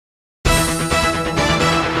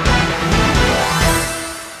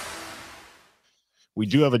We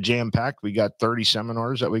do have a jam packed. We got 30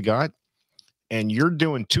 seminars that we got, and you're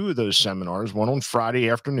doing 2 of those seminars, one on Friday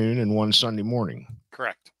afternoon and one Sunday morning.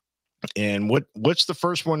 Correct. And what's the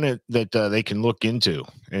first one that they can look into?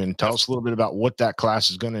 And tell us a little bit about what that class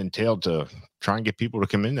is going to entail to try and get people to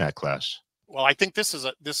come in that class. Well, I think this is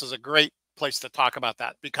a great place to talk about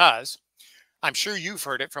that, because I'm sure you've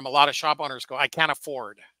heard it from a lot of shop owners go, I can't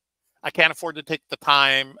afford to take the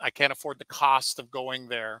time. I can't afford the cost of going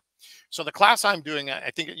there. So the class I'm doing, I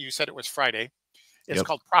think you said it was Friday, it's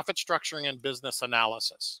called Profit Structuring and Business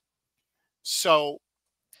Analysis. So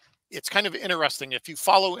it's kind of interesting. If you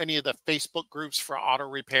follow any of the Facebook groups for auto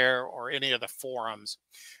repair or any of the forums,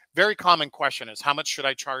 very common question is, how much should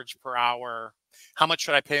I charge per hour? How much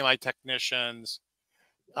should I pay my technicians?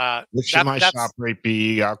 What should my shop rate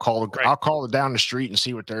be? I'll call it down the street and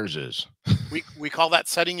see what theirs is. We call that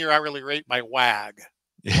setting your hourly rate by WAG,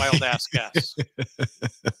 wild ass guess.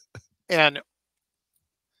 And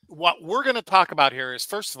what we're going to talk about here is,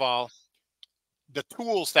 first of all, the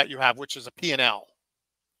tools that you have, which is a P&L.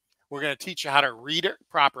 We're going to teach you how to read it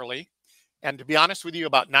properly. And to be honest with you,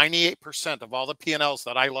 about 98% of all the P&Ls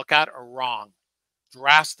that I look at are wrong,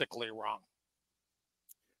 drastically wrong.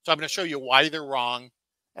 So I'm going to show you why they're wrong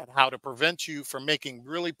and how to prevent you from making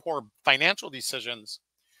really poor financial decisions.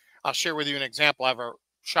 I'll share with you an example. I have a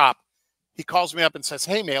shop. He calls me up and says,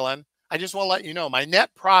 hey, Malin, I just want to let you know my net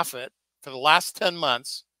profit for the last 10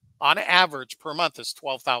 months on average per month is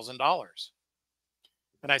 $12,000.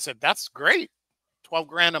 And I said, that's great. 12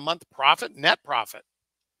 grand a month profit, net profit.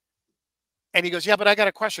 And he goes, yeah, but I got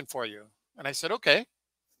a question for you. And I said, okay.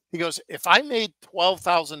 He goes, if I made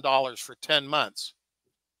 $12,000 for 10 months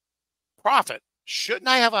profit, shouldn't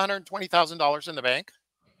I have $120,000 in the bank?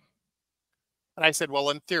 And I said,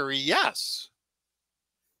 well, in theory, yes.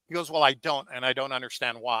 He goes, well, I don't, and I don't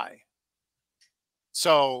understand why.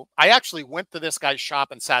 So I actually went to this guy's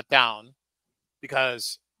shop and sat down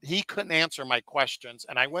because he couldn't answer my questions.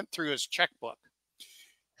 And I went through his checkbook,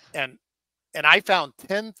 and I found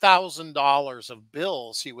 $10,000 of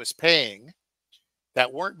bills he was paying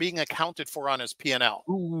that weren't being accounted for on his P&L.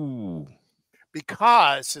 Ooh.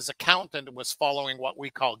 Because his accountant was following what we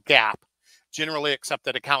call GAAP, generally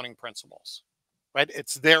accepted accounting principles, right?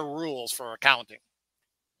 It's their rules for accounting.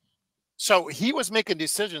 So he was making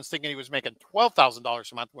decisions thinking he was making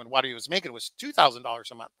 $12,000 a month when what he was making was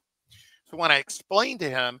 $2,000 a month. So when I explained to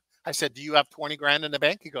him, I said, do you have 20 grand in the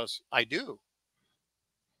bank? He goes, I do.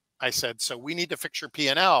 I said, so we need to fix your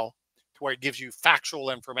P&L to where it gives you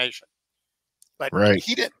factual information. But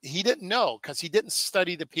he didn't know, because he didn't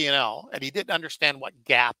study the P&L and he didn't understand what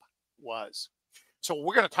GAAP was. So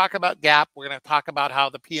we're going to talk about GAAP. We're going to talk about how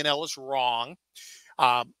the P&L is wrong.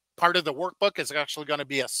 Part of the workbook is actually going to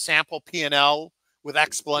be a sample P&L with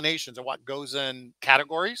explanations of what goes in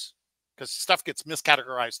categories, because stuff gets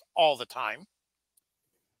miscategorized all the time.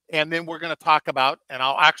 And then we're going to talk about, and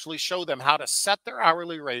I'll actually show them how to set their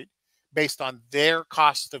hourly rate based on their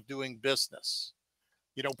cost of doing business.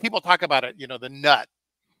 You know, people talk about it, you know, the nut.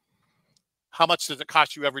 How much does it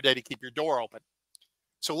cost you every day to keep your door open?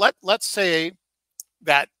 So let's say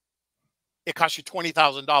that it costs you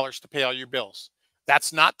 $20,000 to pay all your bills.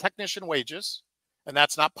 That's not technician wages, and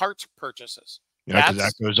that's not parts purchases. Yeah, because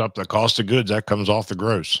that goes up the cost of goods. That comes off the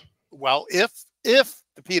gross. Well, if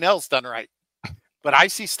the P&L is done right. But I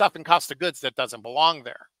see stuff in cost of goods that doesn't belong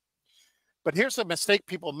there. But here's the mistake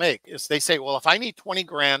people make is they say, well, if I need 20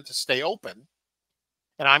 grand to stay open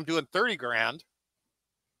and I'm doing 30 grand,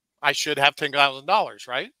 I should have $10,000,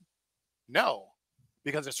 right? No,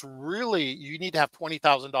 because it's really, you need to have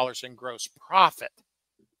 $20,000 in gross profit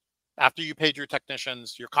after you paid your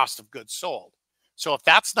technicians, your cost of goods sold. So if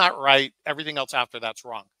that's not right, everything else after that's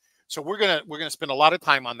wrong. So we're gonna spend a lot of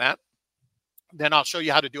time on that. Then I'll show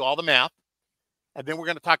you how to do all the math. And then we're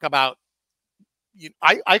going to talk about,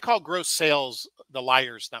 I call gross sales the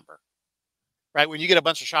liar's number, right? When you get a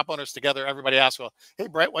bunch of shop owners together, everybody asks, well, hey,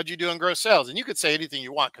 Brett, what'd you do in gross sales? And you could say anything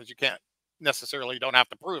you want because you can't necessarily, don't have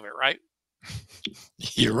to prove it, right?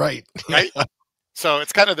 You're right. Right? So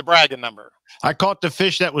it's kind of the bragging number. I caught the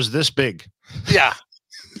fish that was this big. Yeah,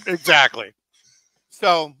 exactly.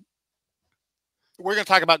 So we're going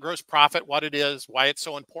to talk about gross profit, what it is, why it's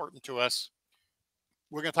so important to us.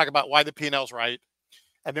 We're going to talk about why the P&L is right.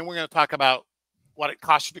 And then we're going to talk about what it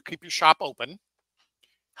costs you to keep your shop open,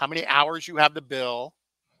 how many hours you have to bill,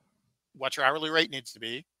 what your hourly rate needs to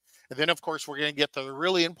be. And then, of course, we're going to get to the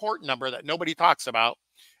really important number that nobody talks about,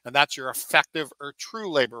 and that's your effective or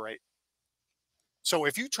true labor rate. So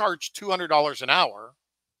if you charge $200 an hour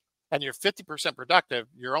and you're 50% productive,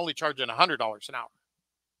 you're only charging $100 an hour.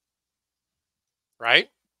 Right?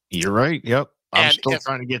 You're right. Yep. I'm And still if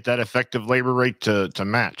trying to get that effective labor rate to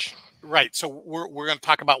match. right, so we're going to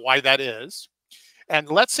talk about why that is. And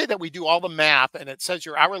let's say that we do all the math and it says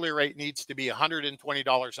your hourly rate needs to be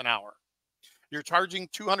 $120 an hour. You're charging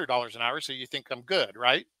 $200 an hour, so you think I'm good,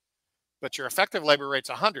 right? But your effective labor rate's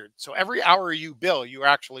 100. So every hour you bill, you're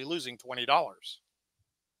actually losing $20.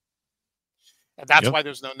 And that's Yep. why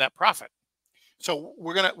there's no net profit. So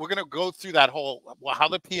we're gonna go through that whole, well, how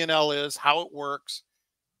the P&L is, how it works,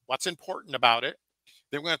 what's important about it.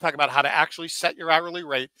 Then we're going to talk about how to actually set your hourly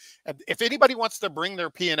rate. And if anybody wants to bring their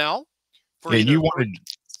P&L for Yeah, either you wanted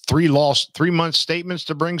 3 month statements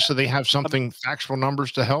to bring so they have something factual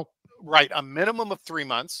numbers to help. right, a minimum of 3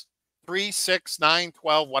 months, 3, 6, 9,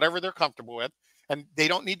 12, whatever they're comfortable with. And they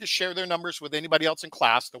don't need to share their numbers with anybody else in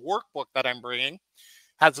class. The workbook that I'm bringing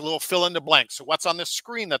has a little fill in the blank. So what's on the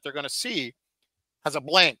screen that they're going to see has a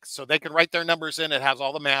blank, so they can write their numbers in. It has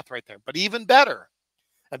all the math right there. But even better,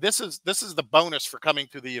 and this is the bonus for coming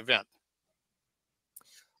to the event,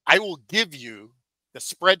 I will give you the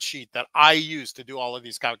spreadsheet that I use to do all of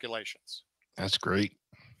these calculations. That's great.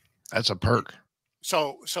 That's a perk.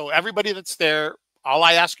 So everybody that's there, all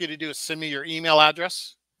I ask you to do is send me your email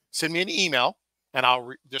address, send me an email, and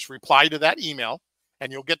I'll just reply to that email,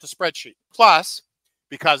 and you'll get the spreadsheet. Plus,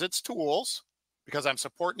 because it's tools, because I'm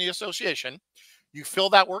supporting the association, you fill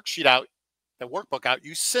that worksheet out, the workbook out,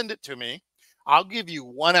 you send it to me. I'll give you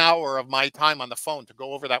 1 hour of my time on the phone to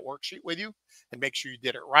go over that worksheet with you and make sure you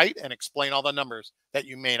did it right and explain all the numbers that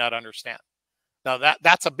you may not understand. Now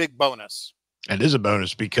that's a big bonus. It is a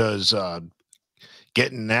bonus because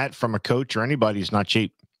getting that from a coach or anybody is not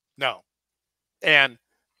cheap. No. And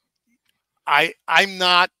I'm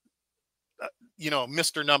not,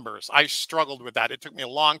 Mr. Numbers. I struggled with that. It took me a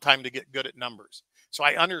long time to get good at numbers. So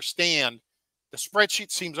I understand the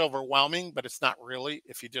spreadsheet seems overwhelming, but it's not really.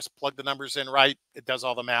 If you just plug the numbers in right, it does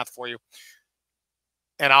all the math for you.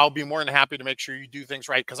 And I'll be more than happy to make sure you do things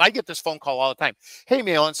right, because I get this phone call all the time. Hey,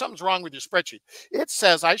 Malin, something's wrong with your spreadsheet. It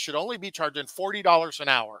says I should only be charging $40 an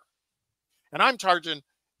hour, and I'm charging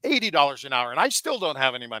 $80 an hour, and I still don't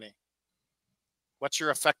have any money. What's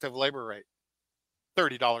your effective labor rate?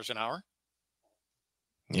 $30 an hour.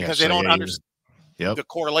 Yeah, because so they don't yeah, understand the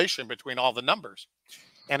correlation between all the numbers.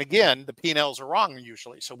 And again, the P&Ls are wrong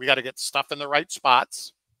usually. So we got to get stuff in the right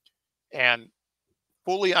spots and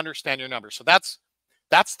fully understand your numbers. So that's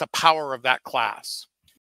the power of that class.